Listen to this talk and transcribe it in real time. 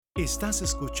Estás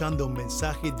escuchando un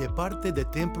mensaje de parte de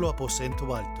Templo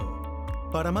Aposento Alto.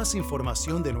 Para más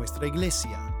información de nuestra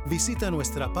iglesia, visita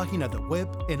nuestra página de web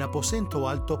en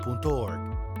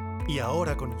aposentoalto.org. Y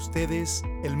ahora con ustedes,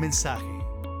 el mensaje.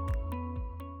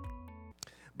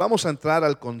 Vamos a entrar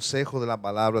al consejo de la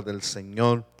palabra del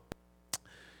Señor.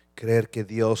 Creer que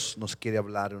Dios nos quiere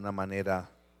hablar de una manera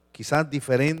quizás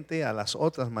diferente a las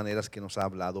otras maneras que nos ha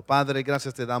hablado. Padre,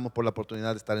 gracias te damos por la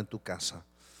oportunidad de estar en tu casa.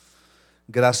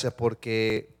 Gracias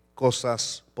porque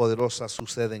cosas poderosas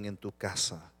suceden en tu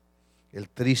casa. El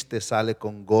triste sale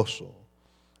con gozo,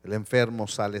 el enfermo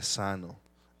sale sano,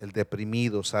 el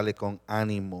deprimido sale con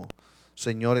ánimo.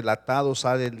 Señor, el atado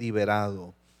sale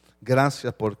liberado.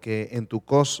 Gracias porque en tu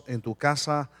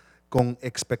casa con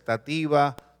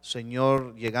expectativa,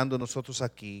 Señor, llegando nosotros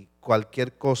aquí,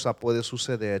 cualquier cosa puede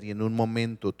suceder y en un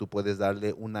momento tú puedes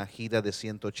darle una gira de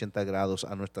 180 grados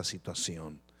a nuestra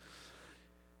situación.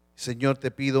 Señor, te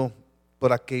pido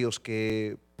por aquellos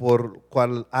que por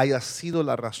cual haya sido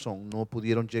la razón no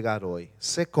pudieron llegar hoy,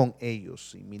 sé con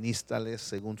ellos y ministrales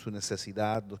según su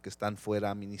necesidad. Los que están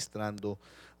fuera ministrando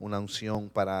una unción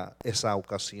para esa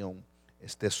ocasión,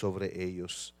 esté sobre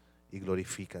ellos y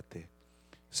glorifícate.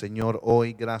 Señor,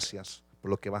 hoy gracias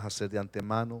por lo que vas a hacer de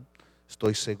antemano.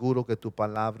 Estoy seguro que tu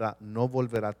palabra no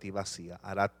volverá a ti vacía,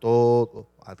 hará todo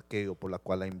aquello por la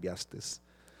cual la enviaste.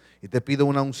 Y te pido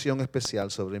una unción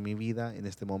especial sobre mi vida en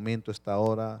este momento, esta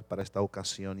hora, para esta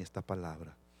ocasión y esta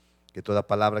palabra. Que toda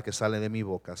palabra que sale de mi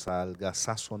boca salga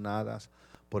sazonada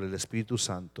por el Espíritu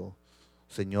Santo,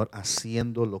 Señor,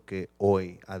 haciendo lo que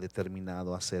hoy ha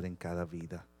determinado hacer en cada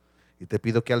vida. Y te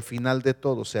pido que al final de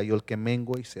todo sea yo el que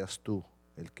mengue y seas tú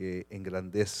el que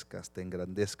te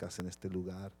engrandezcas en este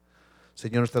lugar.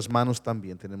 Señor, en nuestras manos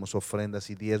también tenemos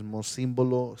ofrendas y diezmos,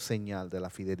 símbolo, señal de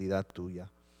la fidelidad tuya.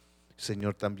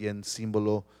 Señor, también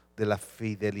símbolo de la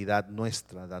fidelidad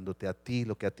nuestra, dándote a ti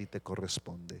lo que a ti te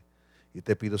corresponde. Y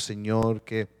te pido, Señor,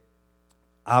 que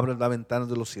abras la ventana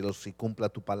de los cielos y cumpla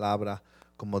tu palabra,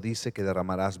 como dice, que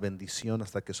derramarás bendición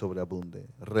hasta que sobreabunde.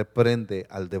 Reprende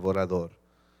al devorador.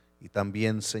 Y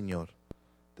también, Señor,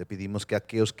 te pedimos que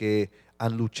aquellos que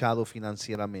han luchado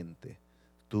financieramente,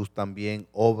 tú también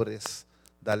obres.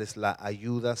 Dales la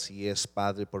ayuda si es,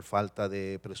 Padre, por falta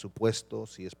de presupuesto,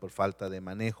 si es por falta de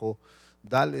manejo.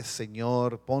 Dales,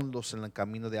 Señor, ponlos en el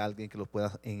camino de alguien que los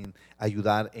pueda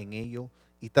ayudar en ello.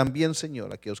 Y también,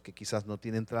 Señor, aquellos que quizás no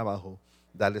tienen trabajo,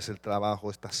 dales el trabajo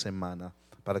esta semana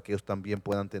para que ellos también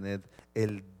puedan tener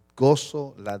el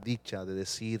gozo, la dicha de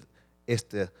decir,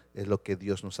 este es lo que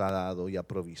Dios nos ha dado y ha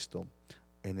provisto.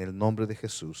 En el nombre de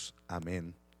Jesús,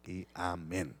 amén y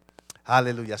amén.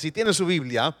 Aleluya. Si tiene su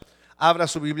Biblia, abra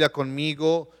su Biblia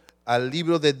conmigo al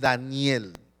libro de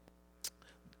Daniel,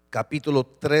 capítulo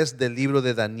 3 del libro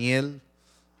de Daniel,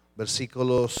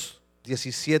 versículos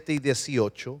 17 y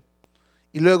 18.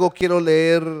 Y luego quiero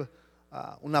leer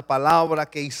una palabra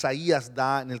que Isaías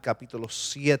da en el capítulo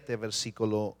 7,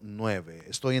 versículo 9.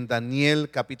 Estoy en Daniel,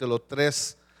 capítulo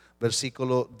 3,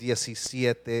 versículo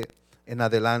 17 en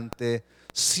adelante.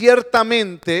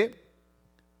 Ciertamente,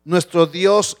 nuestro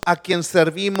Dios a quien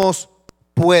servimos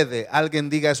puede. Alguien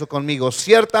diga eso conmigo.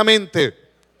 Ciertamente,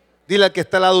 dile al que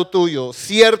está al lado tuyo,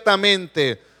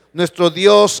 ciertamente nuestro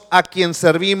Dios a quien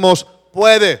servimos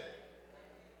puede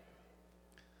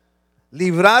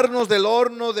librarnos del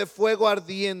horno de fuego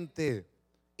ardiente,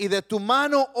 y de tu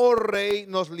mano, oh rey,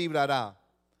 nos librará.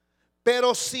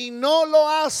 Pero si no lo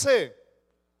hace,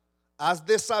 has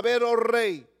de saber, oh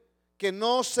rey, que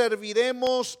no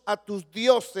serviremos a tus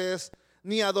dioses,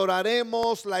 ni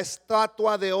adoraremos la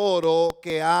estatua de oro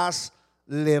que has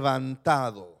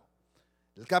levantado.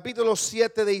 El capítulo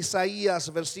 7 de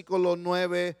Isaías, versículo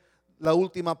 9, la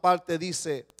última parte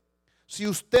dice: si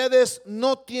ustedes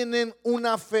no tienen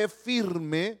una fe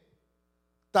firme,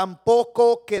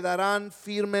 tampoco quedarán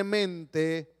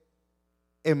firmemente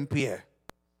en pie.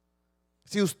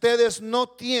 Si ustedes no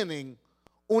tienen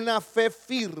una fe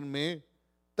firme,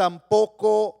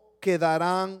 tampoco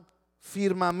quedarán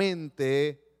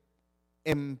firmemente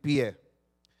en pie.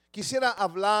 Quisiera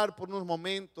hablar por unos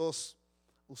momentos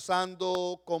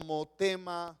usando como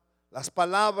tema las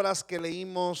palabras que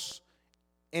leímos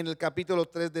en el capítulo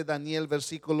 3 de Daniel,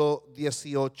 versículo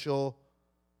 18.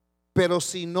 Pero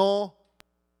si no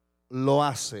lo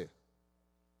hace,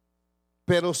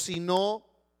 pero si no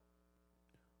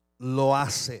lo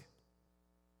hace,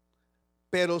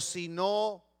 pero si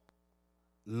no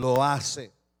lo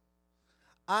hace.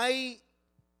 Hay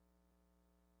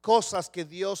cosas que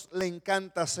Dios le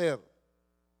encanta hacer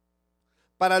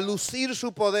para lucir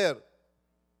su poder,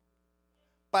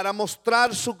 para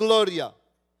mostrar su gloria.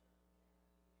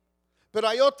 Pero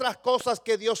hay otras cosas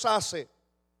que Dios hace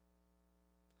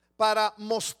para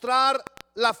mostrar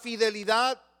la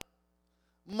fidelidad,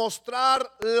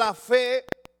 mostrar la fe,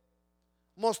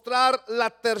 mostrar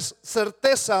la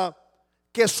certeza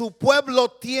que su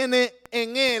pueblo tiene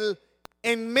en Él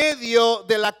en medio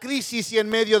de la crisis y en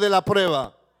medio de la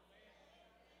prueba.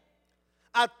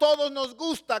 A todos nos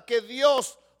gusta que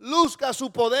Dios luzca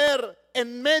su poder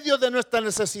en medio de nuestra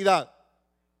necesidad.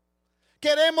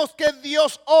 Queremos que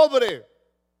Dios obre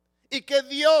y que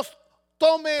Dios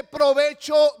tome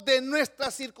provecho de nuestra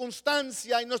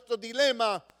circunstancia y nuestro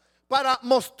dilema para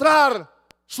mostrar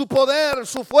su poder,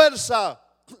 su fuerza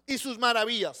y sus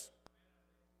maravillas.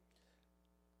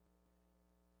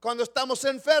 Cuando estamos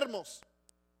enfermos,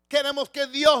 queremos que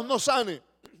Dios nos sane.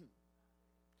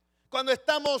 Cuando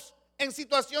estamos en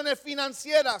situaciones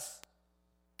financieras,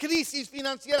 crisis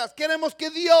financieras, queremos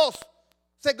que Dios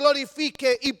se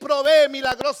glorifique y provee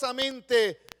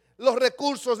milagrosamente los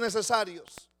recursos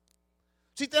necesarios.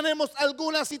 Si tenemos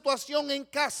alguna situación en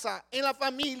casa, en la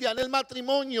familia, en el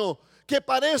matrimonio, que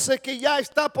parece que ya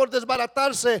está por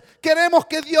desbaratarse, queremos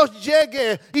que Dios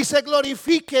llegue y se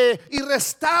glorifique y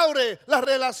restaure las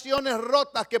relaciones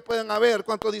rotas que pueden haber.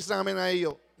 ¿Cuántos dicen amén a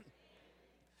ello?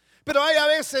 Pero hay a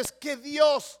veces que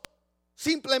Dios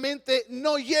simplemente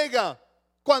no llega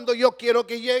cuando yo quiero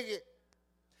que llegue.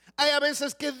 Hay a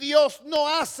veces que Dios no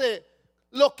hace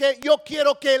lo que yo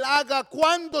quiero que Él haga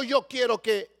cuando yo quiero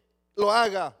que lo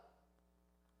haga.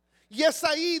 Y es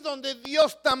ahí donde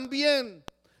Dios también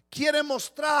quiere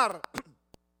mostrar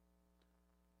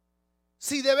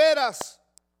si de veras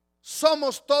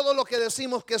somos todo lo que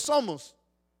decimos que somos.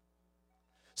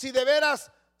 Si de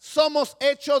veras somos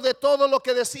hechos de todo lo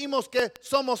que decimos que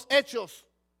somos hechos.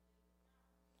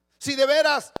 Si de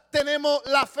veras tenemos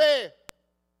la fe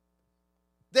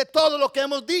de todo lo que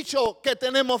hemos dicho que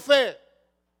tenemos fe.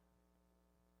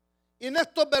 Y en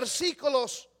estos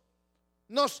versículos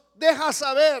nos deja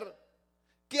saber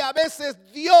que a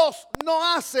veces Dios no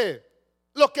hace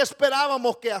lo que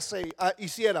esperábamos que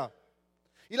hiciera.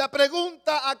 Y la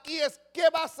pregunta aquí es, ¿qué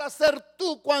vas a hacer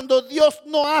tú cuando Dios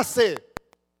no hace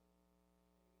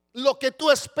lo que tú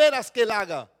esperas que Él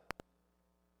haga?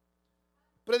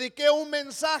 Prediqué un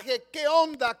mensaje, ¿qué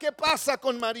onda? ¿Qué pasa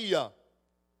con María?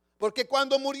 Porque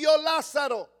cuando murió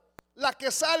Lázaro, la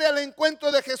que sale al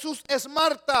encuentro de Jesús es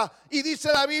Marta, y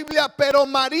dice la Biblia, pero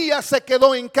María se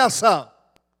quedó en casa.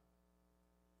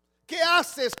 ¿Qué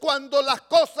haces cuando las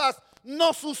cosas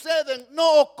no suceden,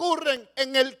 no ocurren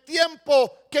en el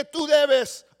tiempo que tú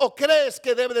debes o crees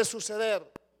que debe de suceder?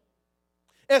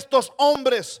 Estos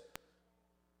hombres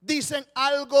dicen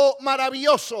algo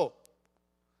maravilloso.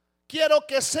 Quiero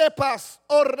que sepas,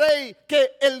 oh rey,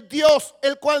 que el Dios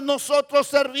el cual nosotros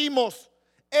servimos,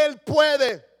 Él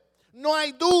puede. No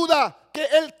hay duda que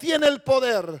Él tiene el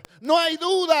poder. No hay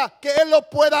duda que Él lo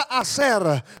pueda hacer.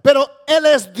 Pero Él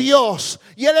es Dios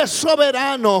y Él es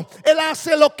soberano. Él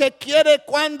hace lo que quiere,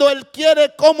 cuando Él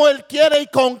quiere, como Él quiere y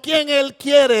con quien Él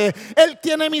quiere. Él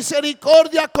tiene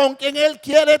misericordia con quien Él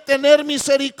quiere tener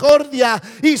misericordia.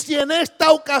 Y si en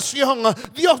esta ocasión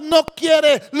Dios no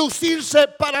quiere lucirse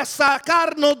para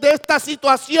sacarnos de esta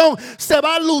situación, se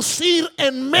va a lucir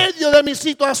en medio de mi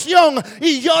situación.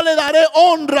 Y yo le daré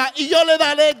honra y yo le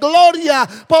daré gloria.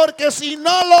 Porque si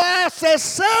no lo haces,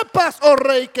 sepas, oh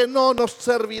rey, que no nos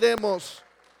serviremos.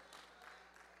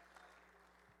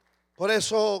 Por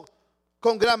eso,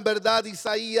 con gran verdad,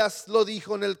 Isaías lo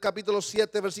dijo en el capítulo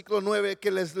 7, versículo 9 que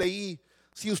les leí.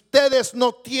 Si ustedes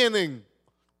no tienen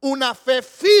una fe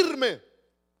firme,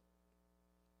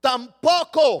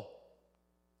 tampoco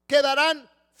quedarán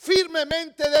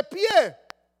firmemente de pie.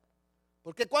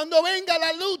 Porque cuando venga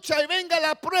la lucha y venga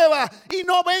la prueba y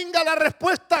no venga la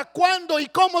respuesta cuando y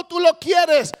cómo tú lo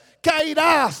quieres,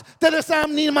 caerás, te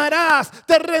desanimarás,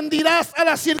 te rendirás a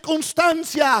la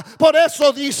circunstancia. Por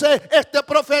eso dice este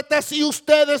profeta, si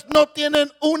ustedes no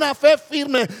tienen una fe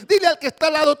firme, dile al que está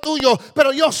al lado tuyo,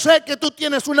 pero yo sé que tú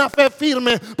tienes una fe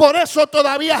firme, por eso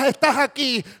todavía estás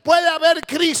aquí. Puede haber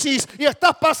crisis y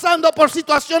estás pasando por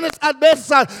situaciones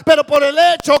adversas, pero por el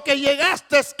hecho que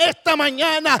llegaste esta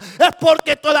mañana es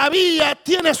porque todavía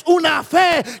tienes una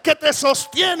fe que te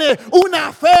sostiene,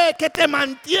 una fe que te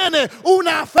mantiene,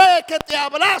 una fe que te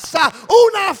abraza,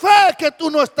 una fe que tú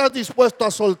no estás dispuesto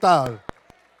a soltar.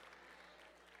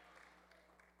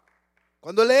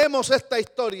 Cuando leemos esta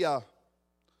historia,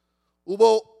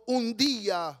 hubo un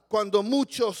día cuando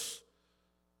muchos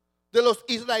de los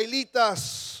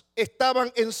israelitas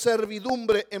estaban en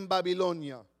servidumbre en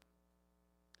Babilonia.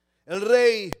 El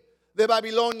rey de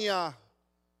Babilonia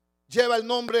lleva el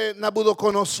nombre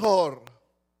Nabucodonosor.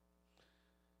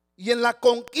 Y en la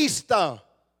conquista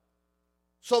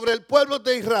sobre el pueblo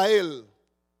de Israel,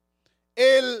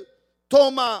 él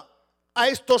toma a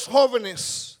estos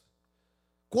jóvenes,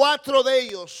 4 de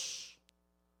ellos,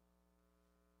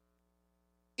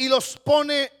 y los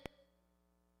pone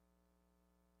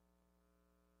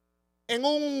en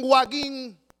un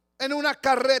wagon, en una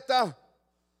carreta,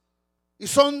 y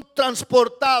son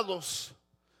transportados,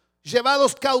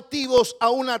 llevados cautivos a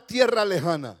una tierra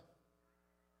lejana.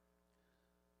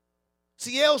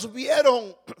 Si ellos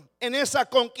vieron en esa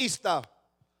conquista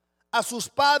a sus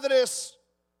padres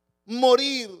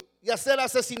morir y a ser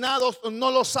asesinados, no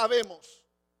lo sabemos.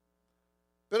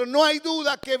 Pero no hay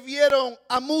duda que vieron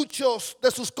a muchos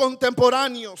de sus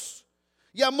contemporáneos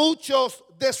y a muchos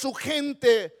de su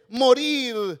gente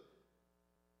morir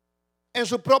en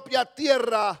su propia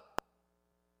tierra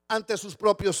ante sus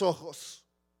propios ojos.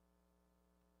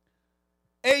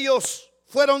 Ellos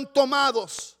fueron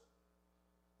tomados,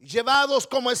 llevados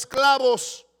como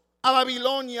esclavos a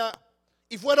Babilonia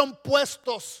y fueron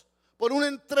puestos por un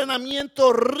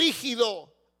entrenamiento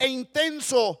rígido e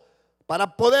intenso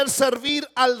para poder servir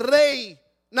al rey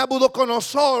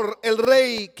Nabucodonosor, el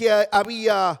rey que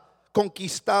había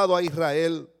conquistado a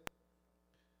Israel.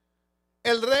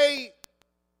 El rey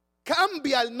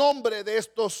cambia el nombre de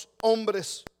estos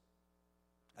hombres.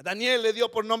 A Daniel le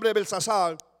dio por nombre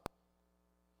Belsasar,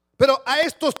 pero a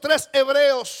estos 3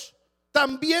 hebreos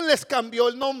también les cambió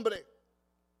el nombre.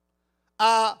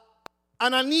 A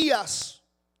Ananías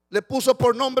le puso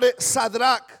por nombre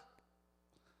Sadrach.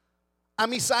 A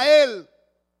Misael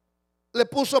le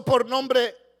puso por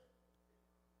nombre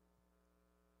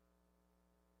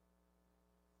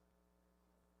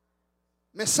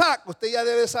Mesac. Usted ya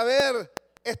debe saber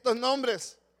estos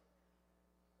nombres.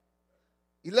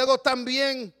 Y luego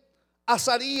también a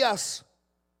Azarías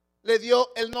le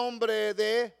dio el nombre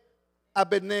de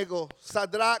Abednego.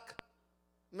 Sadrach,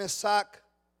 Mesac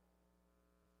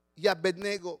y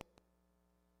Abednego.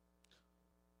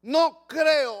 No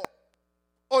creo,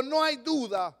 o no hay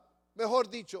duda, mejor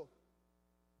dicho,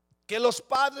 que los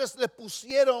padres le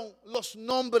pusieron los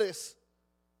nombres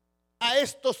a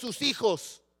estos sus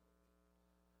hijos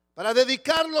para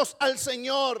dedicarlos al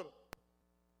Señor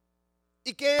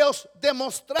y que ellos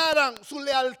demostraran su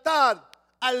lealtad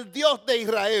al Dios de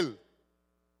Israel.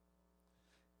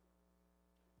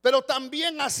 Pero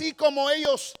también, así como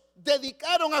ellos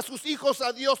dedicaron a sus hijos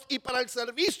a Dios y para el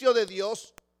servicio de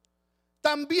Dios,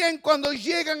 también cuando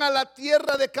llegan a la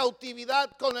tierra de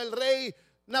cautividad con el rey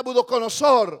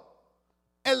Nabucodonosor,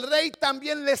 el rey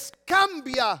también les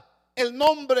cambia el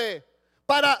nombre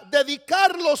para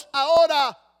dedicarlos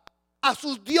ahora a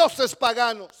sus dioses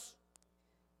paganos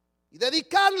y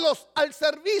dedicarlos al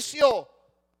servicio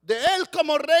de él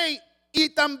como rey y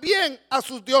también a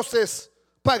sus dioses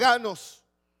paganos.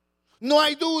 No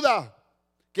hay duda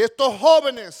que estos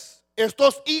jóvenes,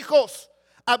 estos hijos,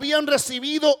 habían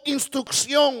recibido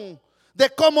instrucción de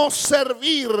cómo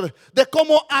servir, de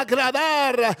cómo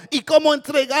agradar y cómo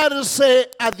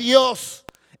entregarse a Dios.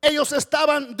 Ellos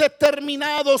estaban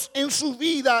determinados en su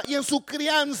vida y en su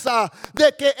crianza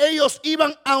de que ellos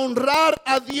iban a honrar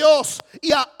a Dios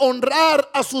y a honrar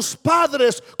a sus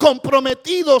padres,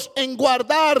 comprometidos en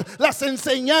guardar las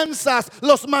enseñanzas,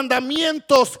 los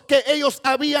mandamientos que ellos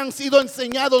habían sido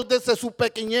enseñados desde su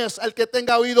pequeñez. Al que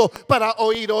tenga oído para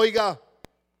oír, oiga.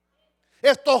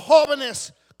 Estos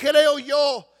jóvenes, creo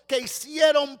yo, que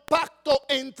hicieron pacto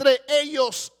entre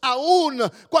ellos aún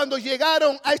cuando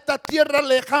llegaron a esta tierra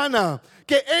lejana,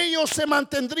 que ellos se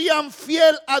mantendrían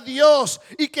fiel a Dios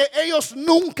y que ellos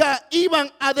nunca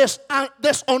iban a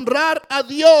deshonrar a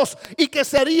Dios y que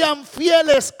serían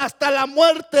fieles hasta la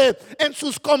muerte en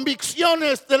sus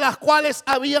convicciones de las cuales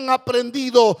habían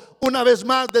aprendido una vez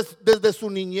más desde su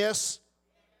niñez.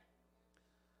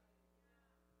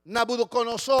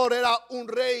 Nabucodonosor era un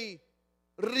rey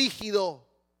rígido,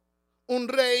 un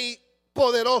rey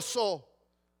poderoso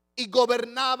y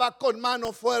gobernaba con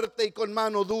mano fuerte y con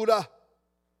mano dura.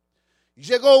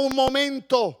 Llegó un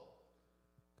momento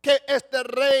que este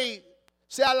rey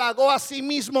se halagó a sí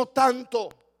mismo tanto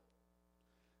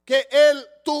que él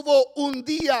tuvo un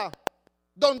día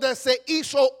donde se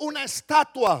hizo una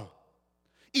estatua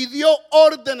y dio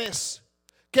órdenes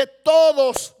que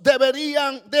todos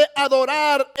deberían de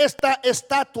adorar esta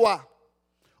estatua.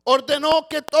 Ordenó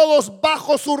que todos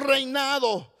bajo su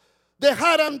reinado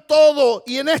dejaran todo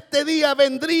y en este día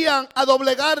vendrían a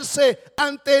doblegarse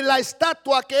ante la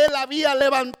estatua que él había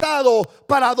levantado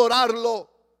para adorarlo.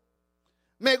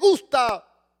 Me gusta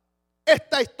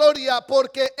esta historia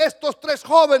porque estos 3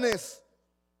 jóvenes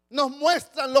nos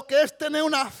muestran lo que es tener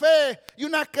una fe y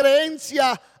una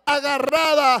creencia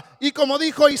agarrada y, como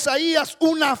dijo Isaías,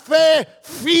 una fe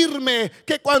firme,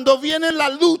 que cuando vienen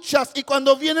las luchas y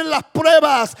cuando vienen las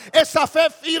pruebas, esa fe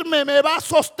firme me va a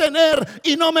sostener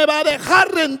y no me va a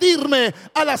dejar rendirme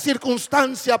a la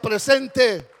circunstancia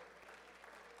presente.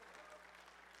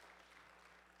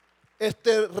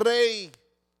 Este rey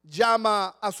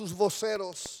llama a sus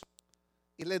voceros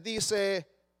y les dice: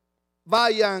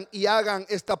 vayan y hagan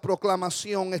esta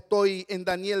proclamación. Estoy en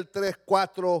Daniel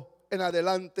 3:4 en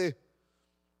adelante.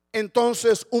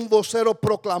 Entonces un vocero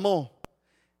proclamó: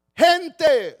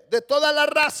 gente de todas las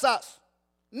razas,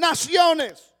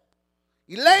 naciones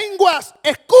y lenguas,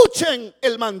 escuchen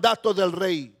el mandato del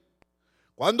rey.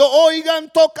 Cuando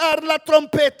oigan tocar la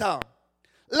trompeta,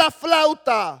 la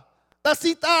flauta, la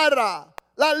citarra,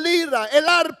 la lira, el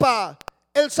arpa,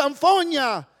 el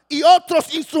sanfoña y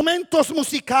otros instrumentos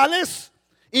musicales,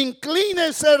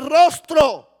 inclínense el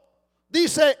rostro,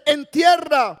 dice, en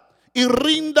tierra, y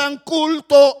rindan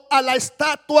culto a la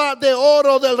estatua de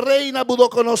oro del rey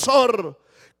Nabucodonosor.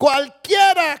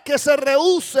 Cualquiera que se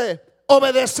rehúse a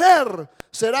obedecer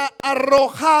será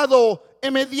arrojado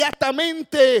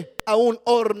inmediatamente a un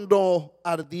horno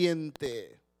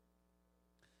ardiente.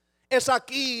 Es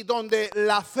aquí donde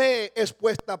la fe es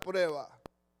puesta a prueba.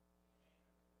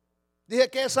 Dije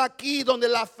que es aquí donde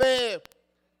la fe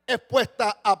es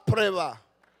puesta a prueba.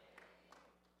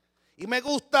 Y me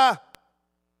gusta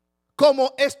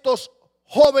cómo estos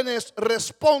jóvenes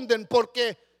responden,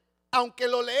 porque aunque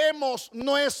lo leemos,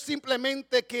 no es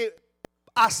simplemente que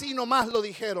así nomás lo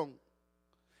dijeron.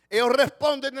 Ellos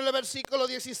responden en el versículo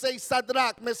 16: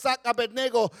 Sadrach, Mesach,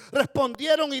 Abednego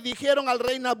respondieron y dijeron al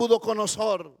rey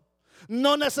Nabucodonosor: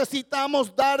 no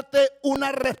necesitamos darte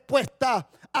una respuesta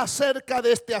acerca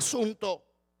de este asunto.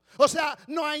 O sea,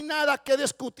 no hay nada que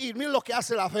discutir. Miren lo que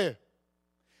hace la fe.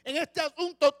 En este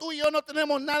asunto tú y yo no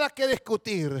tenemos nada que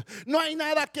discutir. No hay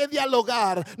nada que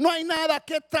dialogar. No hay nada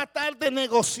que tratar de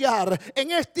negociar.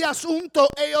 En este asunto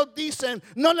ellos dicen: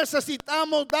 no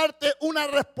necesitamos darte una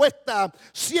respuesta.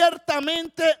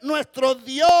 Ciertamente nuestro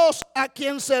Dios, a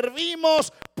quien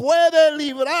servimos, puede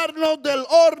librarnos del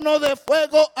horno de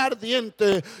fuego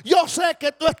ardiente. Yo sé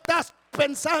que tú estás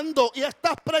pensando y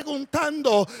estás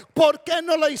preguntando: ¿por qué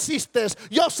no lo hiciste?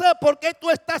 Yo sé por qué tú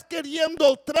estás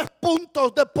queriendo 3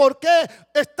 puntos de por qué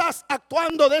estás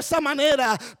actuando de esa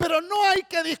manera, pero no hay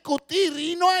que discutir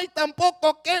y no hay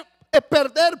tampoco que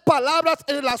perder palabras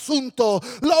en el asunto.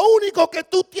 Lo único que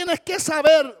tú tienes que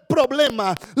saber,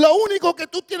 problema. Lo único que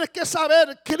tú tienes que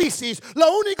saber, crisis.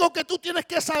 Lo único que tú tienes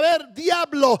que saber,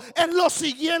 diablo, es lo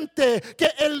siguiente: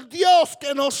 que el Dios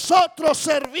que nosotros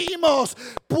servimos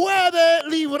puede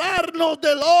librarnos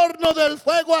del horno del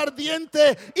fuego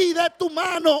ardiente, y de tu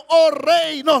mano, oh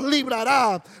rey, nos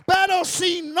librará. Pero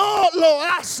si no lo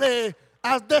hace,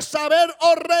 has de saber,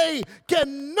 oh rey, que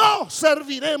no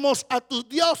serviremos a tus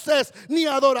dioses ni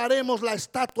adoraremos la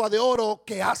estatua de oro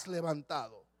que has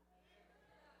levantado.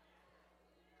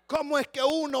 ¿Cómo es que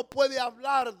uno puede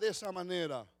hablar de esa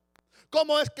manera?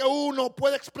 ¿Cómo es que uno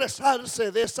puede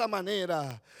expresarse de esa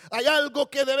manera? Hay algo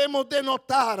que debemos de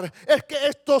notar: es que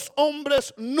estos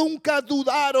hombres nunca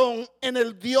dudaron en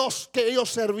el Dios que ellos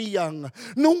servían.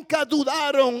 Nunca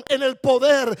dudaron en el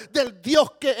poder del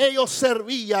Dios que ellos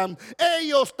servían.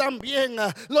 Ellos también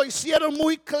lo hicieron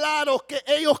muy claro, que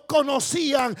ellos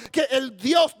conocían que el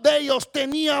Dios de ellos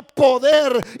tenía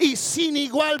poder y sin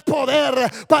igual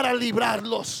poder para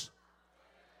librarlos.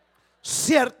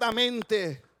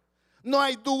 Ciertamente no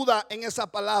hay duda en esa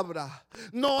palabra.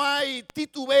 No hay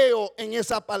titubeo en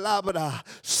esa palabra.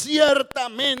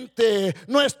 Ciertamente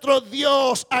nuestro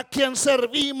Dios, a quien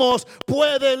servimos,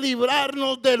 puede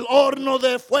librarnos del horno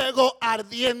de fuego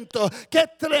ardiente. Qué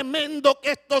tremendo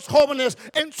que estos jóvenes,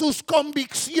 en sus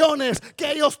convicciones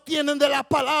que ellos tienen de la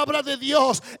palabra de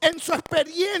Dios, en su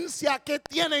experiencia que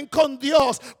tienen con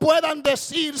Dios, puedan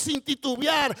decir sin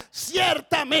titubear: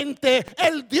 ciertamente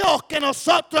el Dios que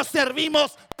nosotros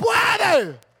servimos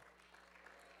puede.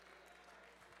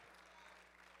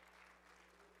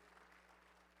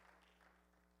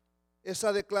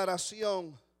 Esa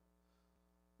declaración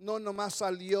no nomás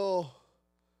salió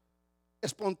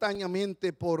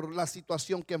espontáneamente por la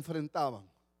situación que enfrentaban.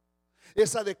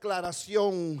 Esa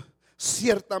declaración: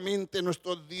 ciertamente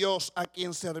nuestro Dios, a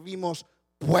quien servimos,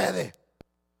 puede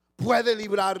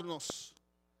librarnos,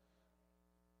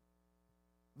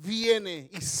 viene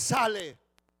y sale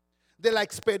de la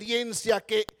experiencia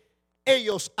que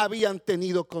ellos habían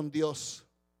tenido con Dios.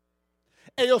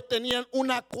 Ellos tenían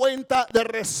una cuenta de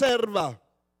reserva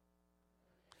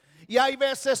Y hay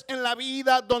veces en la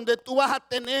vida donde tú vas a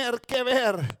tener que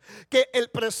ver que el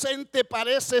presente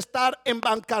parece estar en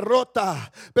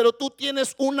bancarrota, pero tú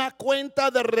tienes una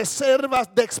cuenta de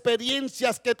reservas de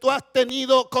experiencias que tú has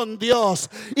tenido con Dios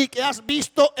y que has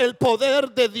visto el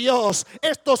poder de Dios.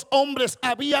 Estos hombres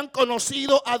habían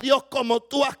conocido a Dios como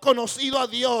tú has conocido a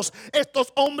Dios.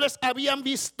 Estos hombres habían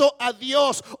visto a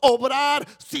Dios obrar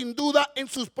sin duda en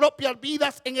sus propias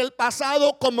vidas en el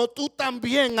pasado, como tú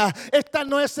también. Esta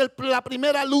no es la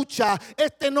primera lucha,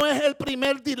 este no es el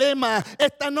primer dilema,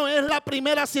 esta no es la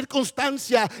primera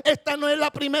circunstancia, esta no es la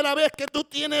primera vez que tú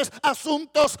tienes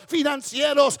asuntos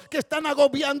financieros que están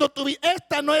agobiando tu vida,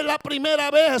 esta no es la primera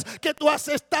vez que tú has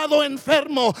estado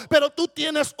enfermo, pero tú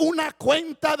tienes una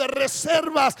cuenta de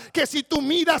reservas que si tú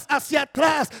miras hacia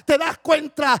atrás te das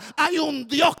cuenta, hay un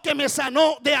Dios que me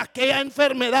sanó de aquella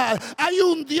enfermedad, hay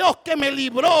un Dios que me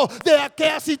libró de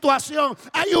aquella situación,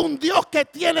 hay un Dios que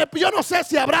tiene, yo no sé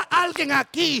si habrá alguien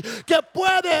aquí que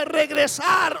puede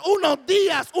regresar unos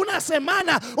días, una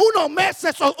semana, unos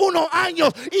meses o unos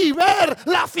años y ver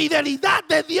la fidelidad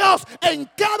de Dios en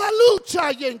cada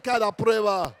lucha y en cada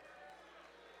prueba.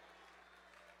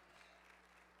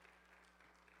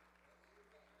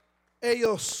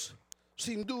 Ellos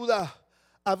sin duda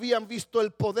habían visto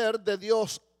el poder de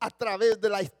Dios a través de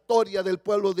la historia del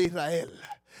pueblo de Israel.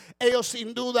 Ellos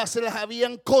sin duda se les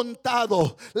habían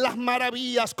contado las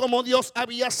maravillas como Dios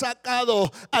había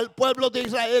sacado al pueblo de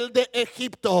Israel de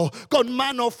Egipto con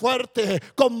mano fuerte,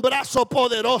 con brazo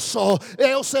poderoso.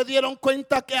 Ellos se dieron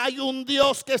cuenta que hay un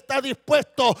Dios que está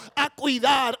dispuesto a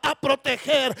cuidar, a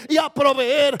proteger y a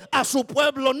proveer a su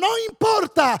pueblo. No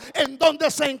importa en dónde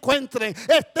se encuentren,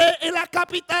 estén en la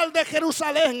capital de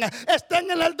Jerusalén, estén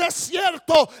en el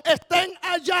desierto, estén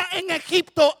allá en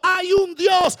Egipto. Hay un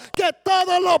Dios que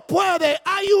todo lo puede,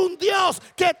 hay un Dios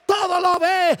que todo lo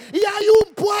ve y hay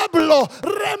un pueblo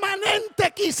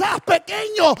remanente, quizás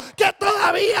pequeño, que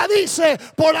todavía dice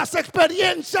por las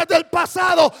experiencias del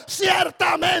pasado,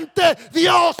 ciertamente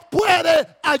Dios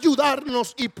puede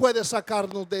ayudarnos y puede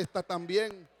sacarnos de esta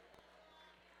también.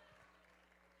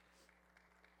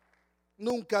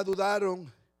 Nunca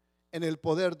dudaron en el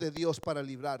poder de Dios para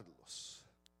librarlos.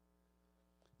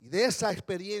 Y de esa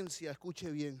experiencia,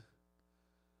 escuche bien,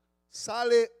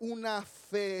 sale una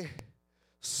fe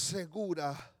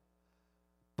segura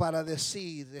para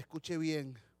decir, escuche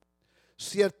bien,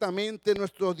 ciertamente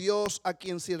nuestro Dios a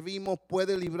quien servimos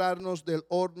puede librarnos del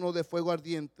horno de fuego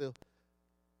ardiente.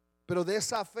 Pero de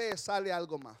esa fe sale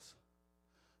algo más.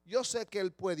 Yo sé que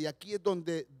Él puede, y aquí es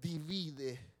donde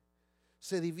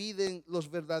se dividen los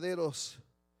verdaderos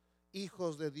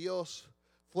hijos de Dios,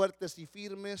 fuertes y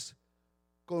firmes,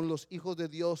 con los hijos de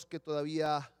Dios que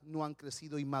todavía no han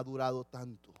crecido y madurado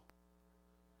tanto.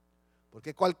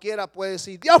 Porque cualquiera puede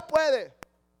decir, Dios puede.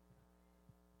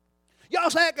 Yo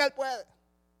sé que Él puede.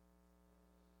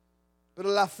 Pero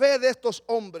la fe de estos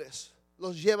hombres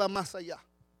los lleva más allá.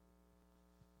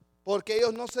 Porque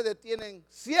ellos no se detienen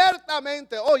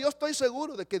ciertamente. Yo estoy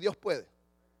seguro de que Dios puede.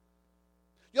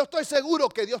 Yo estoy seguro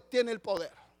que Dios tiene el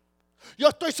poder. Yo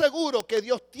estoy seguro que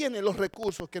Dios tiene los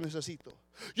recursos que necesito.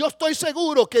 Yo estoy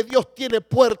seguro que Dios tiene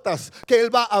puertas que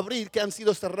Él va a abrir que han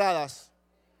sido cerradas.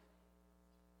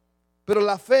 Pero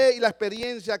la fe y la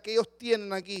experiencia que ellos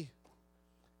tienen aquí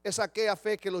es aquella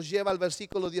fe que los lleva al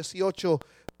versículo 18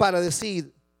 para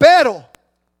decir, pero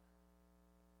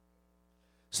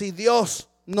si Dios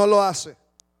no lo hace,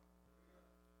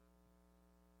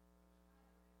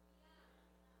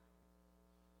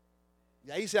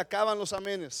 y ahí se acaban los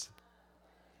amenes.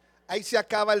 Ahí se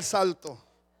acaba el salto.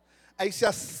 Ahí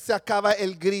se acaba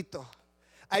el grito.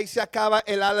 Ahí se acaba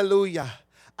el aleluya.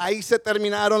 Ahí se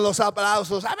terminaron los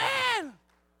aplausos. Amén.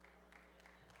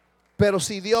 Pero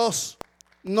si Dios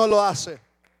no lo hace.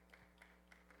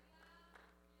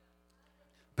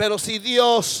 Pero si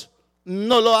Dios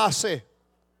no lo hace.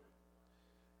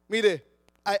 Mire,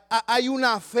 hay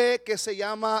una fe que se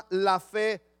llama la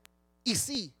fe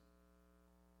easy.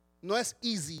 No es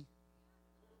easy.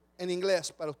 En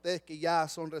inglés, para ustedes que ya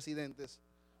son residentes,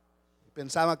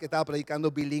 pensaban que estaba predicando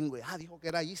bilingüe. Dijo que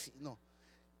era easy. No,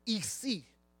 easy.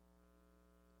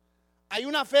 Hay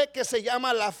una fe que se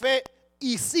llama la fe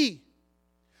easy.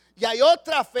 Y hay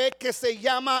otra fe que se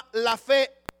llama la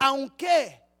fe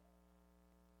aunque.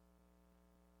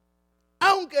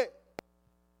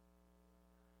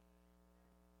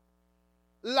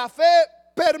 La fe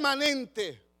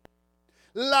permanente.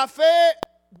 La fe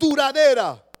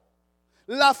duradera.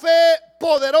 La fe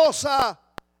poderosa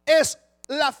es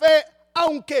la fe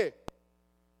aunque.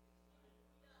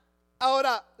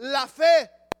 Ahora, la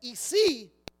fe y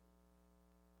sí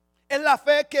es la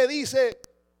fe que dice,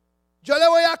 yo le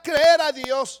voy a creer a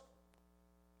Dios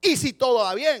y si todo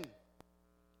va bien.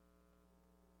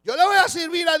 Yo le voy a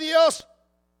servir a Dios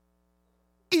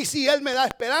y si Él me da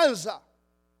esperanza.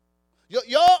 Yo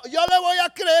le voy a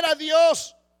creer a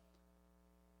Dios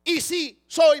y si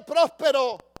soy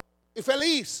próspero y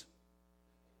feliz.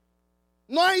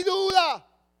 No hay duda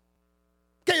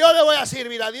que yo le voy a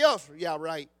servir a Dios. Yeah,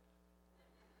 right.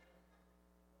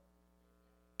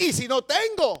 Y si no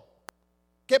tengo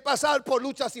que pasar por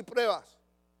luchas y pruebas.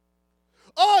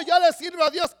 Oh, yo le sirvo a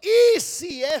Dios. Y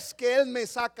si es que Él me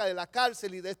saca de la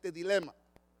cárcel y de este dilema.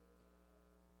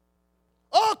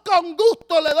 Oh, con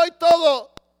gusto le doy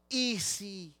todo. Y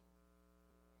si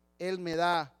Él me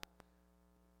da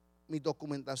mi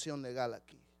documentación legal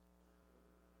aquí.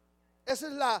 Esa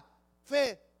es la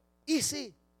fe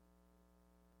easy.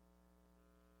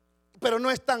 Pero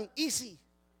no es tan easy.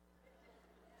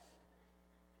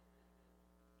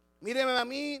 Míreme a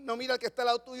mí, no mira al que está al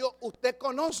lado tuyo. Usted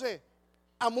conoce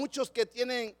a muchos que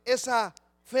tienen esa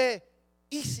fe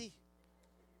easy.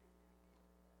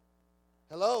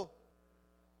 Hello.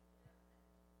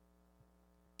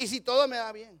 Y si todo me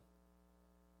va bien.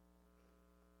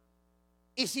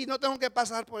 Y si no tengo que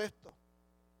pasar por esto.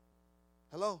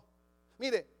 Hello.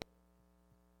 Mire,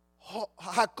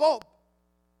 Jacob,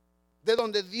 de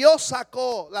donde Dios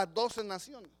sacó las 12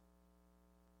 naciones,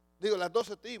 digo las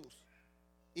 12 tribus,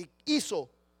 y hizo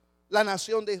la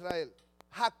nación de Israel.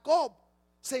 Jacob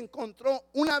se encontró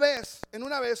en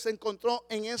una vez se encontró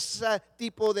en ese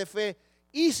tipo de fe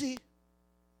easy.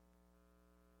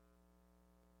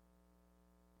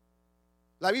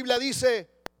 La Biblia dice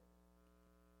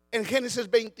en Génesis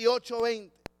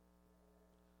 28:20,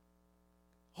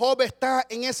 Job está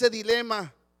en ese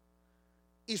dilema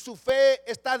y su fe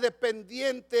está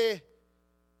dependiente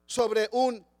sobre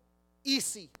un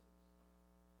easy.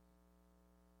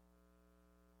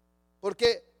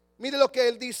 Porque mire lo que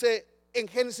él dice en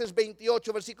Génesis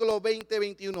 28, versículo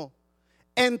 20-21.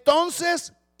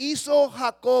 Entonces hizo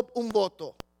Jacob un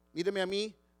voto. Míreme a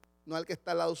mí, no al que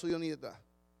está al lado suyo ni detrás.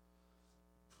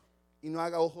 Y no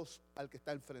haga ojos al que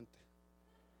está enfrente.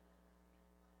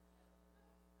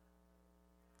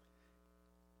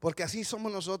 Porque así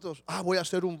somos nosotros. Voy a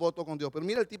hacer un voto con Dios. Pero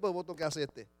mira el tipo de voto que hace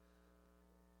este.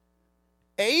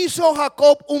 E hizo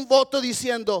Jacob un voto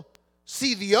diciendo: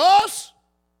 si Dios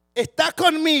está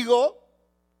conmigo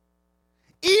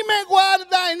y me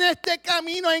guarda en este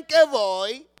camino en que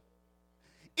voy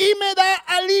y me da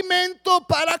alimento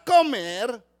para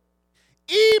comer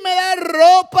y me da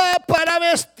ropa para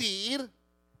vestir,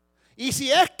 y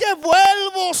si es que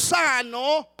vuelvo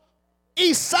sano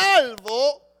y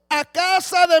salvo a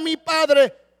casa de mi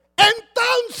padre,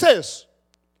 entonces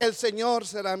el Señor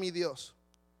será mi Dios.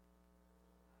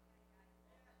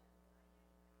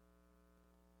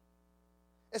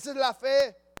 Esa es la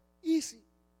fe easy,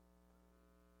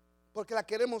 porque la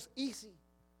queremos easy.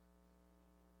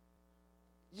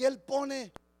 Y Él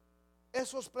pone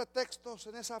esos pretextos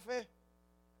en esa fe.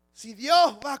 Si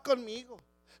Dios va conmigo,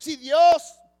 si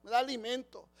Dios me da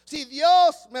alimento, si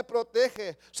Dios me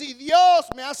protege, si Dios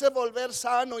me hace volver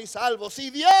sano y salvo, si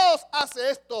Dios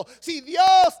hace esto, si Dios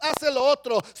hace lo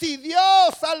otro, si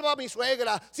Dios salva a mi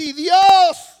suegra, si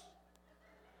Dios,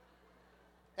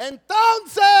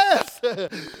 entonces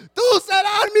tú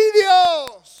serás mi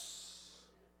Dios.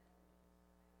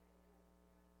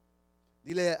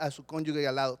 Dile a su cónyuge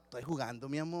al lado: estoy jugando,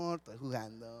 mi amor, estoy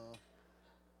jugando.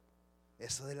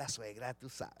 Eso de la suegra, tú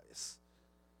sabes.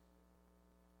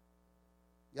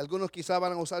 Y algunos quizás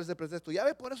van a usar ese pretexto. Ya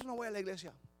ves, por eso no voy a la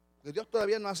iglesia, porque Dios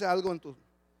todavía no hace algo en tu.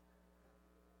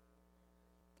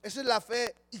 Esa es la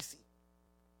fe easy.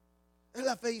 Es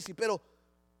la fe easy. Pero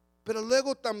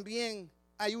luego también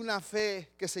hay una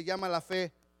fe que se llama la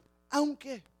fe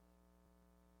aunque.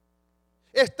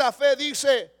 Esta fe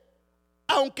dice: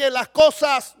 aunque las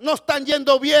cosas no están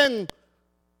yendo bien,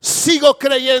 sigo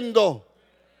creyendo.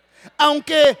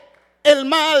 Aunque el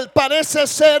mal parece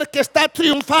ser que está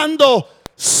triunfando,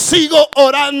 sigo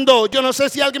orando. Yo no sé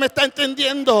si alguien me está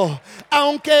entendiendo.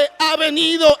 Aunque ha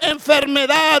venido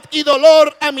enfermedad y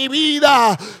dolor a mi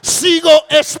vida, sigo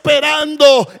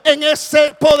esperando en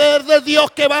ese poder de Dios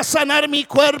que va a sanar mi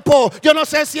cuerpo. Yo no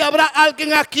sé si habrá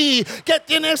alguien aquí que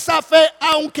tiene esa fe,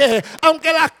 aunque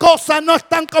las cosas no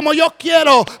están como yo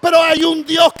quiero, pero hay un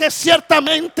Dios que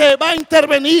ciertamente va a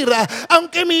intervenir.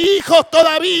 Aunque mis hijos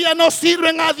todavía no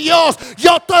sirven a Dios,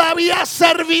 yo todavía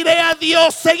serviré a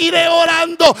Dios, seguiré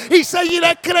orando y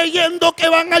seguiré creyendo que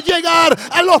van a llegar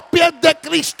a los pies de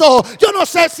Cristo. Yo no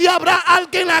sé si habrá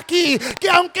alguien aquí que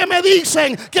aunque me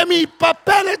dicen que mi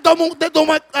papeles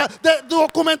de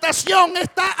documentación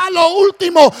está a lo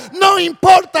último. No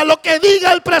importa lo que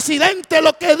diga el presidente,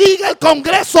 lo que diga el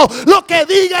Congreso, lo que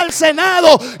diga el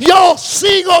Senado. Yo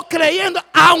sigo creyendo,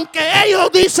 aunque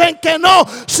ellos dicen que no,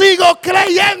 sigo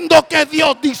creyendo que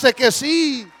Dios dice que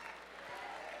sí.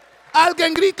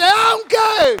 Alguien grite,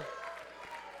 aunque.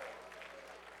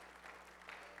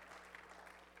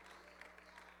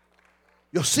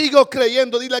 Yo sigo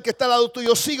creyendo. Dile al que está al lado tuyo,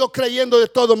 yo sigo creyendo de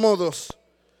todos modos.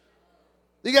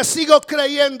 Diga, sigo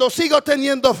creyendo, sigo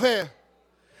teniendo fe.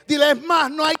 Dile, es más,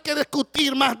 no hay que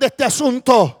discutir más de este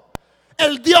asunto.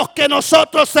 El Dios que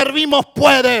nosotros servimos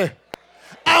puede.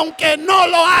 Aunque no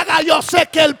lo haga, yo sé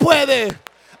que Él puede.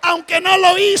 Aunque no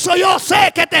lo hizo, yo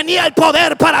sé que tenía el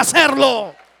poder para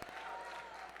hacerlo.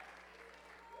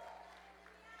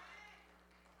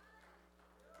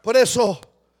 Por eso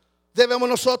debemos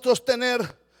nosotros tener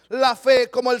la fe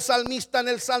como el salmista en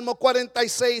el Salmo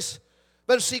 46,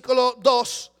 versículo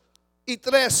 2 y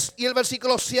 3 y el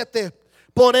versículo 7.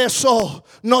 Por eso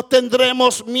no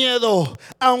tendremos miedo,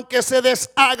 aunque se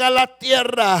deshaga la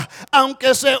tierra,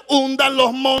 aunque se hundan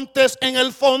los montes en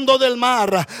el fondo del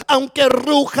mar, aunque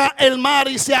ruja el mar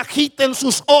y se agiten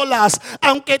sus olas,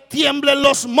 aunque tiemblen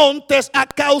los montes a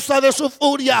causa de su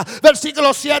furia.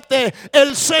 Versículo 7,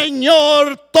 el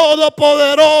Señor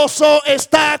Todopoderoso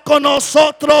está con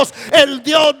nosotros, el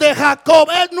Dios de Jacob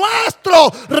es nuestro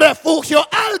refugio.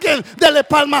 Alguien dele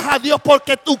palmas a Dios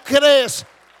porque tú crees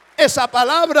esa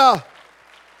palabra.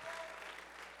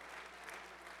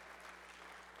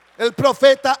 El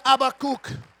profeta Habacuc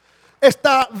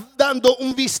está dando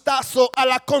un vistazo a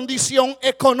la condición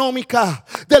económica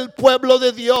del pueblo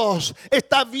de Dios.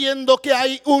 Está viendo que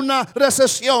hay una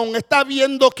recesión, está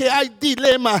viendo que hay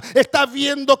dilema, está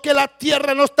viendo que la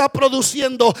tierra no está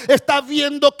produciendo, está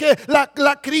viendo que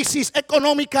la crisis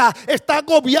económica está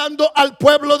agobiando al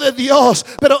pueblo de Dios.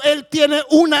 Pero él tiene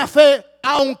una fe.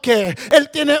 Aunque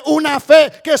él tiene una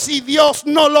fe que si Dios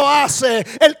no lo hace,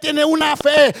 él tiene una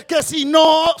fe que si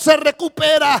no se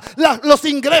recupera los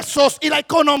ingresos y la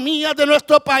economía de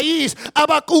nuestro país.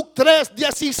 Habacuc 3,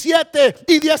 17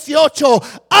 y 18.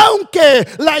 Aunque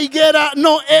la higuera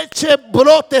no eche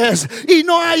brotes y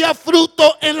no haya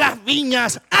fruto en las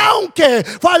viñas, aunque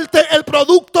falte el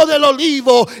producto del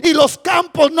olivo y los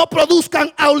campos no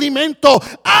produzcan alimento,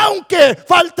 aunque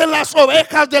falten las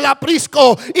ovejas del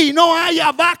aprisco y no haya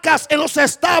vacas en los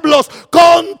establos,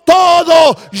 con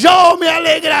todo yo me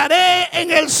alegraré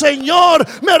en el Señor,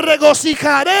 me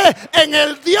regocijaré en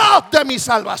el Dios de mi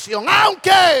salvación.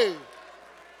 Aunque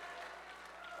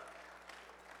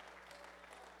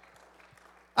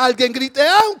alguien grite,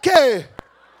 aunque.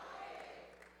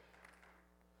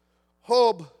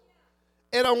 Job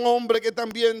era un hombre que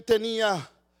también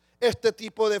tenía este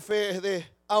tipo de fe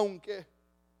de aunque.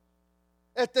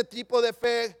 Este tipo de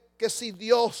fe que si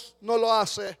Dios no lo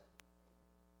hace,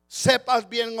 sepas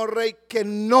bien, oh rey, que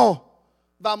no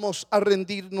vamos a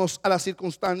rendirnos a las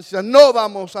circunstancias, no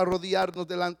vamos a arrodillarnos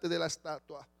delante de la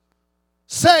estatua.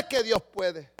 Sé que Dios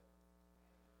puede,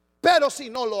 pero si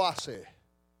no lo hace.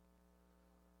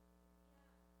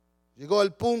 Llegó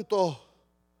el punto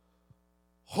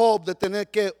Job de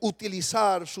tener que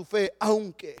utilizar su fe,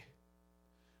 aunque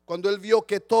cuando él vio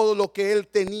que todo lo que él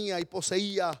tenía y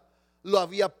poseía lo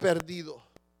había perdido.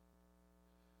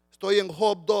 Estoy en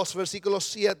Job 2, versículo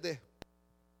 7.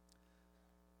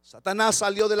 Satanás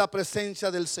salió de la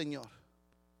presencia del Señor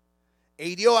e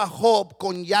hirió a Job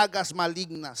con llagas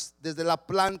malignas, desde la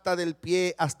planta del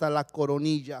pie hasta la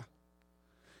coronilla.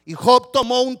 Y Job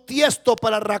tomó un tiesto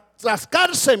para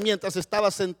rascarse mientras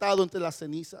estaba sentado entre las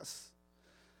cenizas.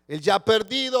 Él ya ha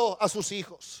perdido a sus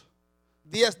hijos,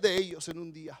 10 de ellos en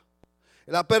un día.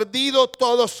 Él ha perdido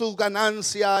toda su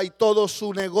ganancia y todo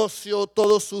su negocio,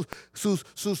 todos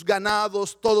sus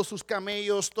ganados, todos sus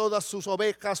camellos, todas sus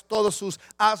ovejas, todos sus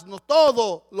asnos,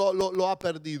 todo lo ha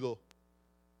perdido.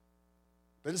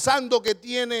 Pensando que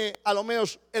tiene a lo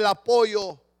menos el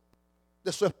apoyo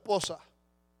de su esposa.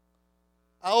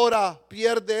 Ahora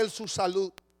pierde él su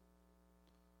salud.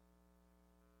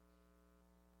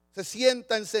 Se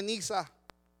sienta en ceniza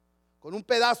con un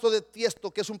pedazo de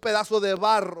tiesto que es un pedazo de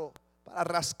barro para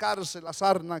rascarse la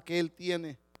sarna que él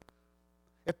tiene,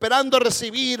 esperando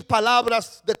recibir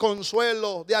palabras de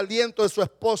consuelo, de aliento de su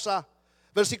esposa.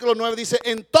 Versículo 9 dice,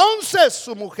 entonces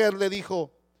su mujer le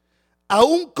dijo,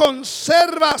 ¿aún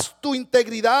conservas tu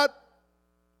integridad?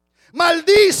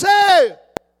 Maldice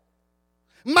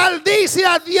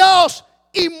a Dios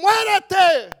y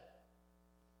muérete.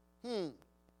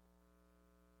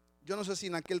 Yo no sé si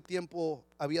en aquel tiempo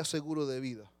había seguro de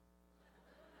vida.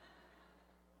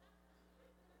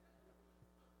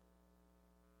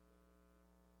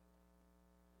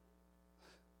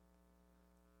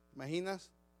 ¿Imaginas?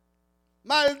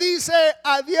 Maldice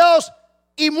a Dios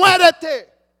y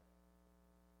muérete.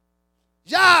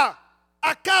 Ya,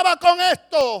 acaba con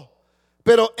esto.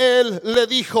 Pero él le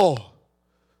dijo,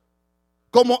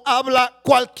 como habla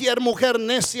cualquier mujer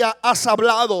necia, has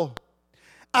hablado.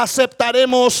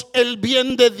 Aceptaremos el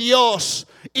bien de Dios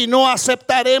y no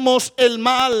aceptaremos el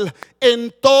mal.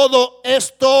 En todo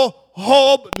esto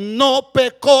Job no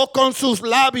pecó con sus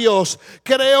labios.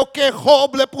 Creo que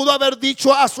Job le pudo haber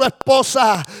dicho a su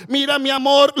esposa: mira, mi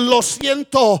amor, lo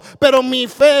siento, pero mi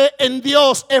fe en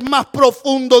Dios es más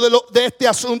profundo de este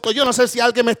asunto. Yo no sé si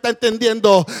alguien me está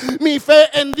entendiendo. Mi fe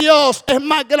en Dios es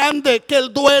más grande que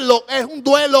el duelo. Es un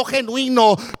duelo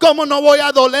genuino. ¿Cómo no voy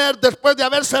a doler después de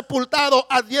haber sepultado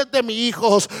a 10 de mis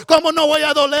hijos? ¿Cómo no voy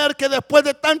a doler que después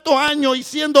de tantos años y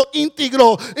siendo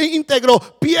íntegro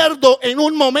pierdo en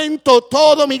un momento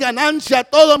todo mi ganancia,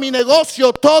 todo mi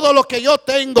negocio, todo lo que yo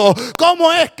tengo?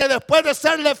 ¿Cómo es que después de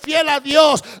serle fiel a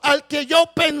Dios, al que yo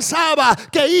pensaba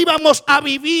que íbamos a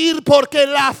vivir, porque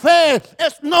la fe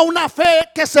es no una fe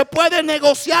que se puede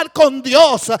negociar con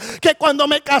Dios, que cuando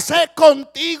me casé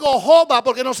contigo, Joba,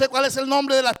 porque no sé cuál es el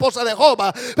nombre de la esposa de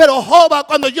Joba, pero Joba,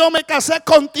 cuando yo me casé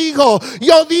contigo,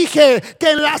 yo dije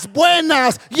que en las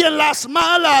buenas y en las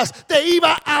malas te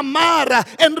iba a amar,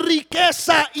 en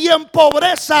riqueza y en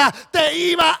pobreza te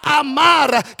iba a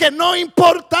amar, que no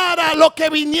importara lo que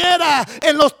viniera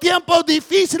en los tiempos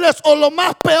difíciles o los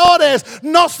más peores,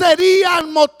 no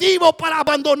serían motivo para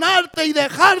abandonarte y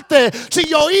dejarte. Si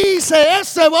yo hice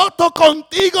ese voto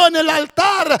contigo en el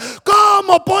altar,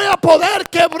 ¿cómo voy a poder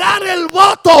quebrar el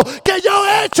voto que yo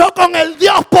he hecho con el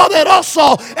Dios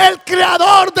poderoso, el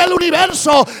creador del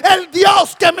universo? El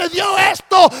Dios que me dio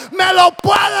esto me lo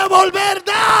puede volver a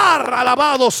dar.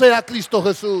 Alabado sea Cristo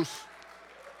Jesús.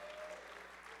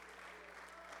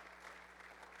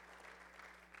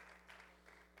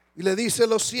 Y le dice: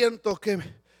 lo siento, que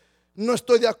no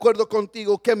estoy de acuerdo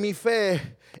contigo, que mi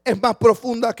fe es más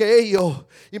profunda que ellos.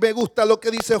 Y me gusta lo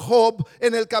que dice Job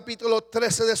en el capítulo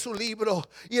 13 de su libro,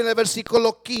 y en el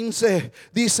versículo 15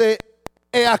 dice: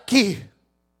 he aquí,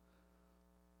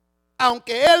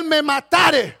 aunque él me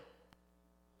matare,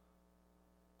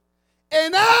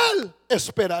 en él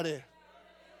esperaré.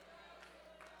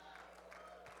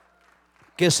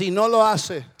 Que si no lo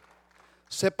hace,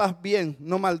 sepas bien,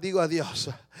 no maldigo a Dios.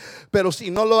 Pero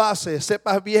si no lo hace,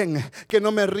 sepas bien que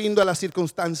no me rindo a la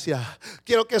circunstancia.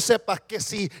 Quiero que sepas que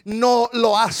si no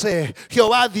lo hace,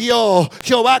 Jehová dio,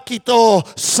 Jehová quitó,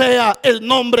 sea el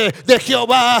nombre de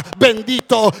Jehová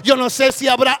bendito. Yo no sé si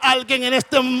habrá alguien en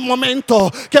este momento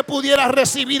que pudiera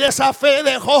recibir esa fe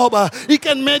de Job, y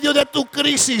que en medio de tu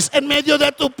crisis, en medio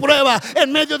de tu prueba, en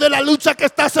medio de la lucha que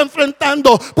estás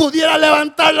enfrentando, pudiera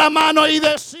levantar la mano y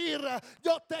decir: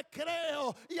 yo te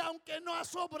creo, y aunque no ha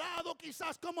sobrado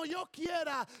quizás como yo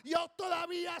quiera, yo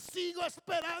todavía sigo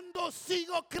esperando,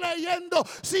 sigo creyendo,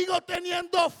 sigo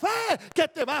teniendo fe que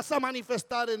te vas a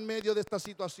manifestar en medio de esta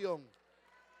situación.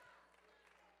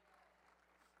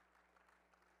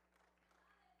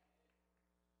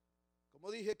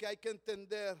 Como dije, que hay que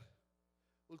entender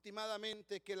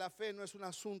últimamente que la fe no es un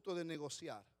asunto de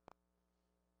negociar.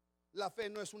 La fe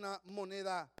no es una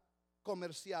moneda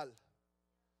comercial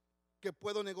que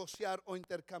puedo negociar o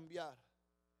intercambiar.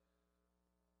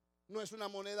 No es una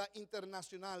moneda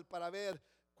internacional para ver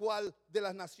cuál de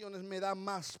las naciones me da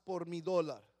más por mi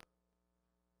dólar.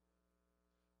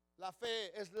 La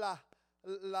fe es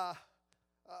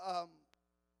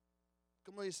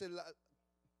 ¿cómo dice?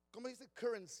 ¿Cómo dice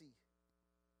currency?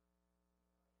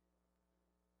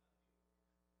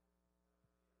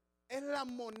 Es la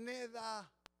moneda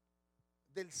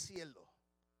del cielo,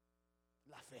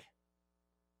 la fe.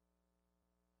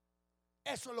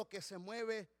 Eso es lo que se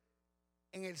mueve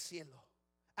en el cielo.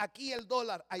 Aquí el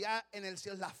dólar, allá en el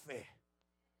cielo es la fe.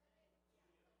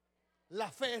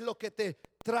 La fe es lo que te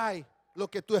trae lo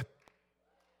que tú esperas.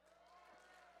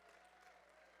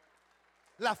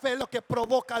 La fe es lo que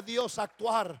provoca a Dios a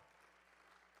actuar.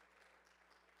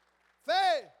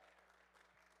 Fe.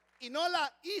 Y no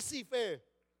la easy fe.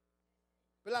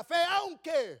 La fe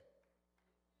aunque.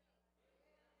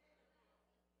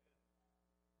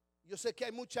 Yo sé que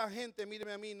hay mucha gente,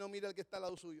 míreme a mí, no mire al que está al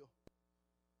lado suyo,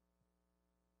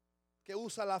 que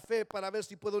usa la fe para ver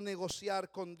si puedo negociar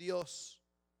con Dios.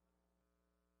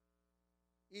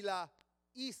 Y la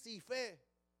easy fe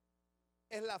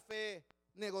es la fe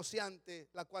negociante,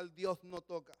 la cual Dios no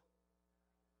toca.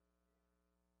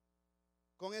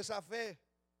 Con esa fe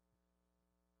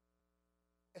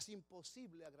es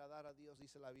imposible agradar a Dios,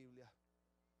 dice la Biblia.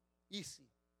 Easy,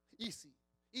 easy,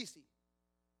 easy.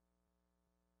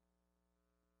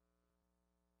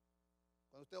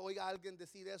 Cuando usted oiga a alguien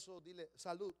decir eso, dile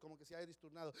salud, como que se haya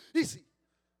distornado. Y sí,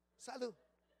 salud.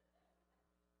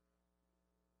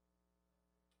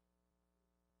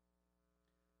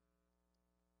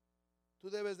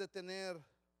 Tú debes de tener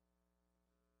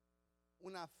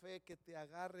una fe que te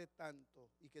agarre tanto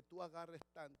y que tú agarres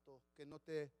tanto que no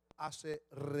te hace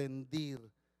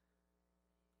rendir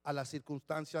a las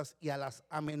circunstancias y a las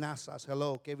amenazas,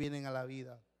 que vienen a la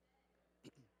vida.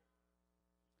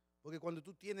 Porque cuando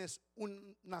tú tienes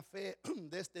una fe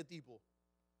de este tipo,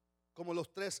 como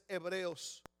los 3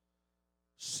 hebreos,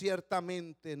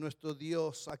 ciertamente nuestro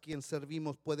Dios a quien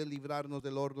servimos puede librarnos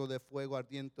del horno de fuego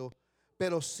ardiente,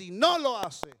 pero si no lo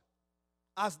hace,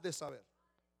 has de saber.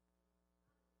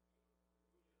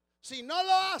 Si no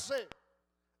lo hace,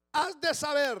 has de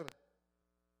saber,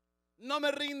 no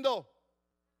me rindo.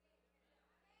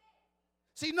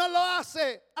 Si no lo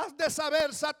hace, has de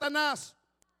saber, Satanás,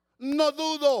 no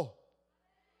dudo.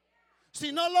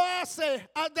 Si no lo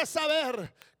hace, has de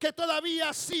saber que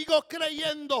todavía sigo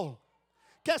creyendo.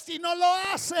 Que si no lo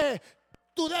hace,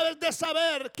 tú debes de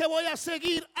saber que voy a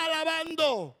seguir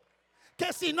alabando.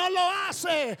 Que si no lo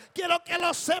hace, quiero que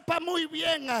lo sepa muy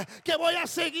bien, que voy a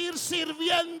seguir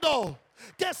sirviendo.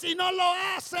 Que si no lo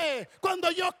hace, cuando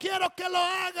yo quiero que lo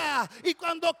haga y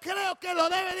cuando creo que lo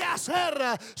debe de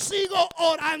hacer, sigo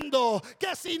orando.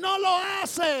 Que si no lo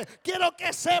hace, quiero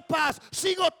que sepas,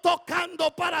 sigo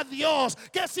tocando para Dios.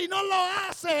 Que si no lo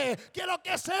hace, quiero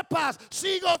que sepas,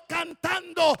 sigo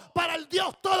cantando para el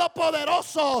Dios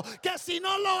Todopoderoso. Que si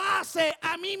no lo hace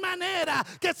a mi manera,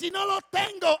 que si no lo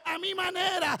tengo a mi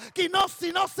manera, que no,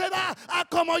 si no se da a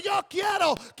como yo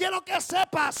quiero que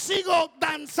sepas, sigo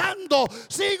danzando,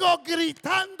 sigo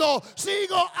gritando,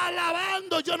 sigo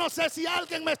alabando. Yo no sé si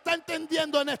alguien me está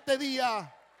entendiendo en este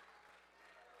día.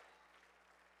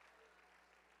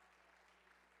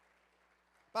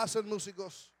 Pasen,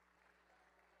 músicos.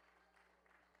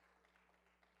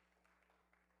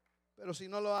 Pero si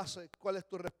no lo hace, ¿cuál es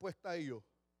tu respuesta a ello?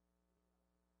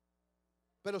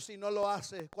 Pero si no lo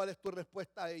hace, ¿cuál es tu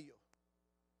respuesta a ello?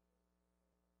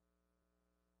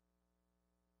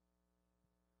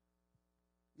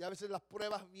 Y a veces las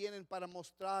pruebas vienen para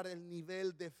mostrar el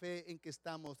nivel de fe en que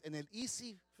estamos. En el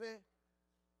easy fe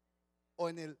o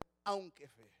en el aunque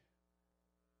fe.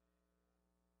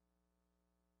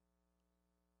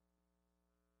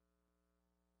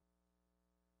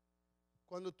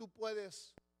 Cuando tú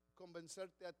puedes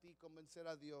convencerte a ti, convencer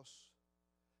a Dios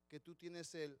que tú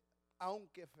tienes el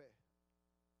aunque fe,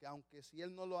 que aunque si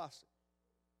Él no lo hace,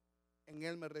 en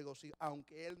Él me regocijo.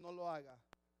 Aunque Él no lo haga,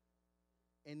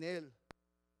 en Él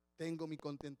tengo mi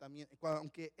contentamiento.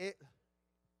 Aunque Él,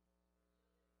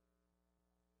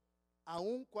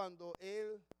 aun cuando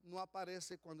Él no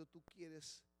aparece cuando tú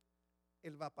quieres,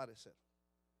 Él va a aparecer.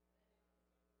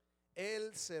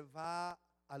 Él se va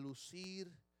a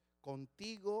lucir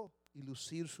contigo y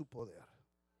lucir su poder.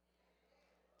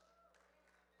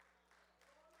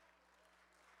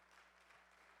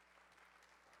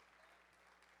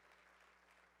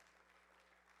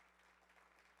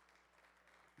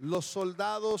 Los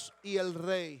soldados y el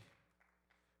rey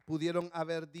pudieron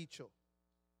haber dicho,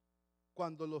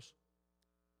 cuando los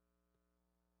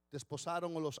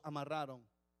desposaron o los amarraron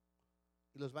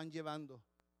y los van llevando,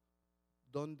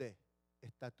 ¿dónde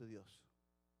está tu Dios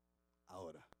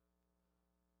ahora?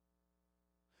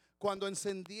 Cuando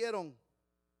encendieron,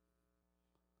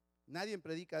 nadie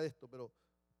predica de esto, pero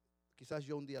quizás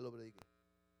yo un día lo predique.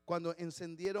 Cuando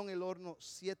encendieron el horno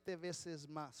 7 veces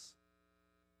más,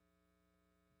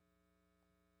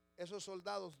 esos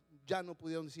soldados ya no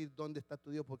pudieron decir dónde está tu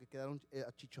Dios porque quedaron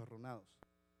achicharronados.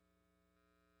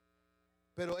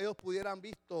 Pero ellos pudieran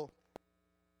visto,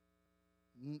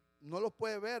 no los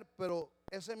puede ver, pero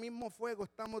ese mismo fuego,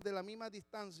 estamos de la misma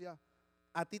distancia.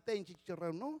 A ti te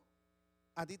enchicharronó,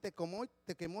 a ti te quemó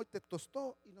y te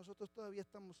tostó, y nosotros todavía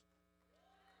estamos.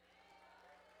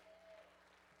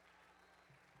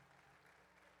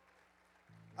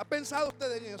 ¿Ha pensado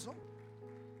usted en eso?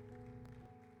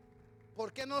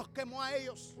 ¿Por qué no los quemó a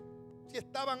ellos si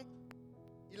estaban,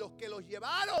 y los que los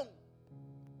llevaron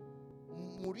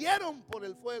murieron por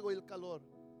el fuego y el calor,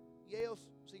 y ellos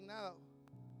sin nada?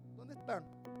 ¿Dónde están?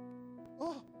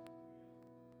 Oh.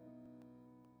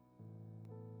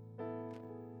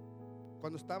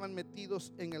 Cuando estaban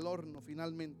metidos en el horno,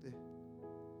 finalmente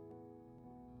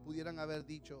pudieran haber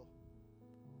dicho,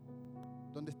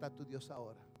 ¿dónde está tu Dios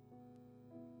ahora?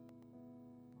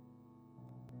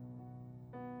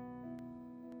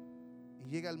 Y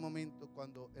llega el momento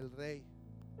cuando el rey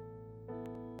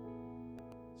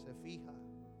se fija.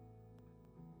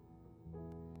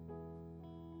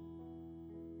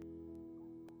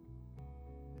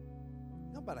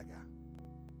 No para acá.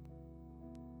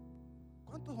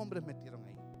 ¿Cuántos hombres metieron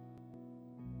ahí?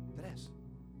 3.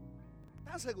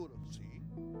 ¿Están seguros? Sí.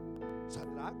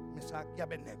 Sadrach, Mesach y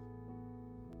Abednego.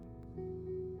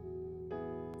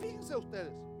 Fíjense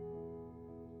ustedes.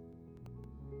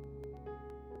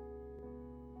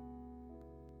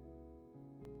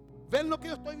 ¿Ven lo que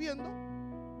yo estoy viendo?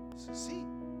 Sí,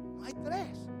 no hay 3,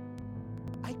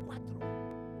 hay 4.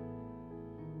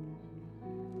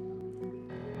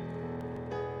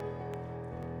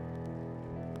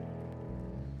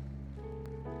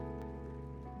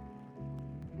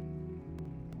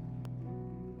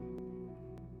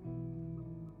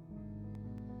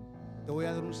 Te voy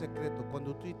a dar un secreto.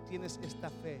 Cuando tú tienes esta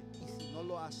fe y si no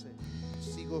lo haces,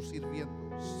 sigo sirviendo,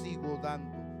 sigo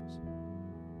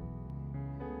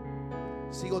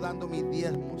dando mi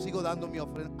diezmo, sigo dando mi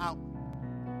ofrenda.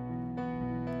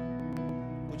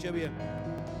 Escuche bien.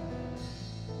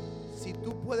 Si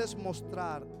tú puedes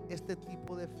mostrar este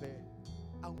tipo de fe,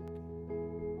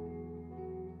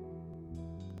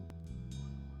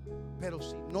 pero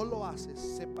si no lo haces,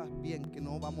 sepas bien que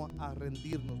no vamos a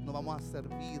rendirnos, no vamos a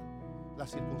servir la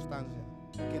circunstancia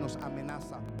que nos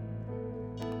amenaza.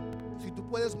 Si tú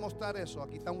puedes mostrar eso,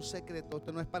 aquí está un secreto,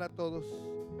 esto no es para todos.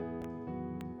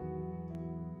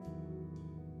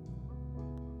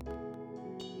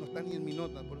 No están ni en mi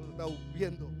nota, por eso lo estaba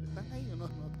viendo. ¿Están ahí o no?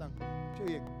 No están. Escuche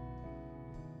bien.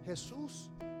 Jesús,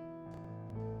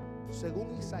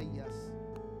 según Isaías,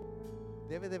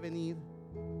 debe de venir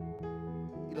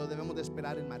y lo debemos de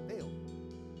esperar en Mateo,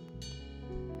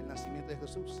 el nacimiento de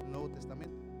Jesús, el Nuevo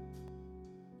Testamento.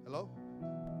 Hello.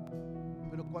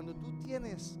 Pero cuando tú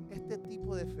tienes este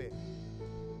tipo de fe,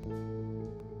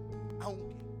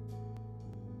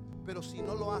 pero si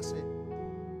no lo hace,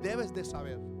 debes de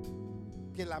saber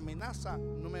que la amenaza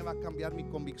no me va a cambiar mi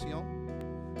convicción,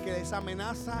 que esa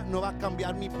amenaza no va a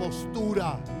cambiar mi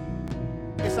postura.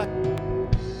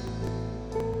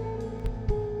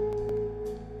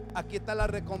 Aquí está la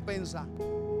recompensa.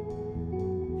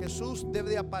 Jesús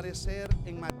debe de aparecer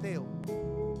en Mateo.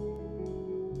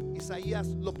 Isaías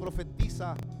lo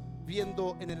profetiza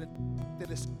viendo en el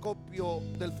telescopio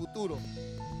del futuro.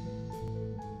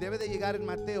 Debe de llegar en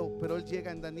Mateo, pero él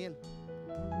llega en Daniel.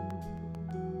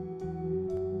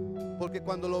 Porque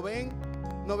cuando lo ven,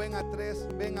 no ven a 3,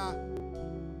 ven a...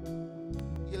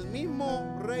 Y el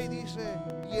mismo rey dice,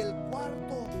 y el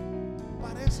cuarto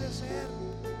parece ser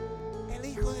el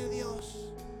Hijo de Dios.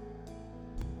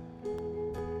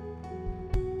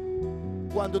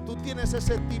 Cuando tú tienes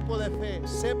ese tipo de fe,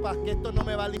 sepas que esto no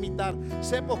me va a limitar.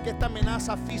 Sepas que esta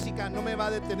amenaza física no me va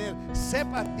a detener.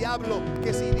 Sepas, diablo,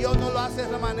 que si Dios no lo hace de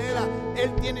esa manera,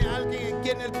 Él tiene a alguien en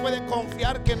quien Él puede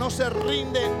confiar, que no se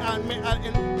rinde.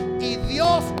 Y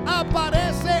Dios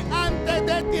aparece antes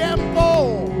de tiempo.